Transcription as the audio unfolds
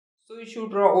So you should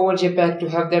draw over JPEG to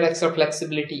have that extra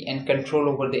flexibility and control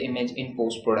over the image in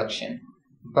post-production.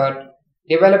 But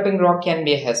developing RAW can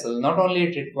be a hassle. Not only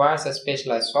it requires a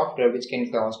specialized software which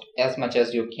can cost as much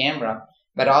as your camera,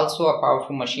 but also a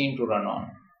powerful machine to run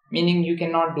on. Meaning you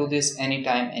cannot do this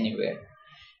anytime, anywhere.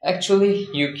 Actually,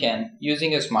 you can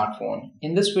using a smartphone.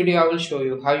 In this video, I will show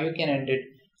you how you can edit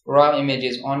RAW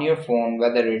images on your phone,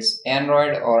 whether it's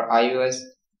Android or iOS,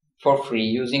 for free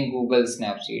using Google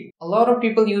Snapseed. A lot of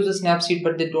people use a Snapseed,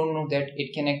 but they don't know that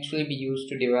it can actually be used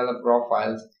to develop RAW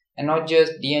files, and not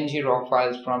just DNG RAW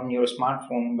files from your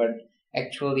smartphone, but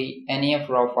actually NEF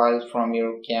RAW files from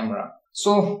your camera.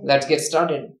 So let's get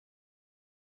started.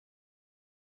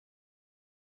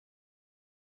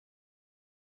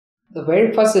 The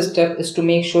very first step is to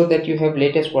make sure that you have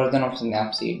latest version of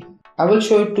Snapseed. I will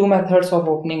show you two methods of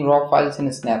opening RAW files in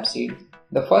Snapseed.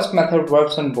 The first method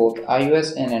works on both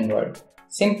iOS and Android.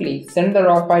 Simply send the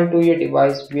RAW file to your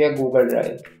device via Google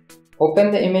Drive.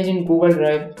 Open the image in Google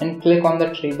Drive and click on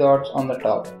the three dots on the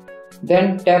top.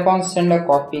 Then tap on Send a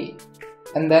Copy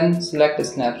and then select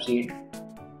Snapseed.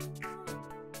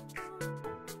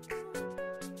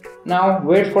 Now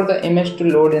wait for the image to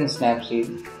load in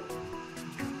Snapseed.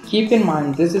 Keep in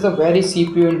mind this is a very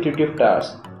CPU intuitive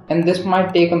task, and this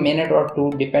might take a minute or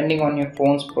two depending on your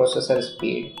phone's processor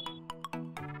speed.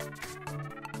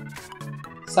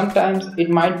 Sometimes it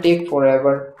might take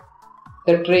forever.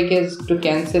 The trick is to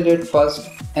cancel it first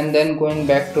and then going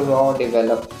back to RAW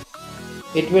develop.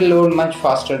 It will load much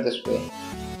faster this way.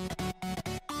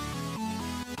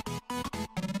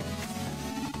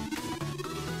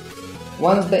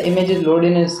 Once the image is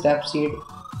loaded in Snapseed,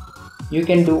 you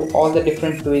can do all the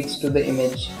different tweaks to the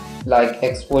image like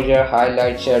exposure,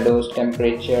 highlight, shadows,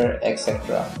 temperature,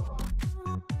 etc.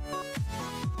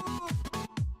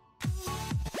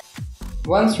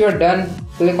 Once you are done,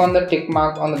 click on the tick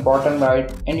mark on the bottom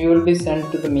right and you will be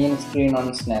sent to the main screen on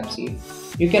Snapseed.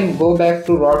 You can go back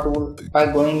to RAW tool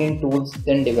by going in tools,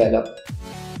 then develop.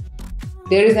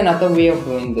 There is another way of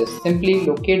doing this. Simply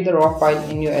locate the RAW file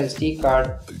in your SD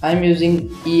card. I am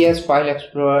using ES File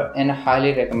Explorer and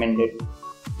highly recommend it.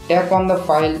 Tap on the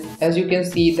file. As you can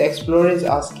see, the Explorer is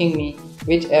asking me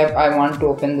which app I want to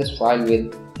open this file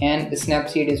with, and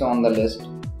Snapseed is on the list.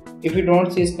 If you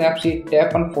don't see Snapseed,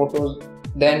 tap on Photos,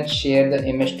 then share the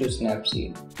image to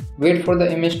Snapseed. Wait for the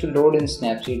image to load in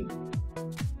Snapseed.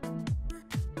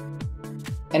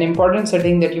 An important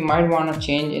setting that you might want to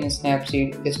change in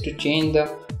Snapseed is to change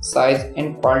the size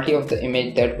and quality of the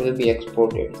image that will be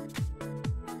exported.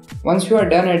 Once you are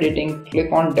done editing, click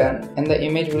on Done and the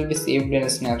image will be saved in a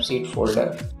Snapseed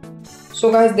folder. So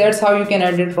guys, that's how you can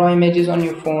edit RAW images on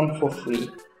your phone for free.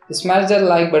 Smash that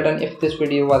like button if this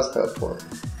video was helpful.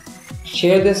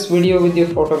 Share this video with your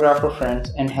photographer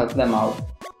friends and help them out.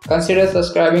 Consider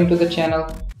subscribing to the channel.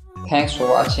 Thanks for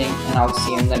watching and I'll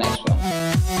see you in the next one.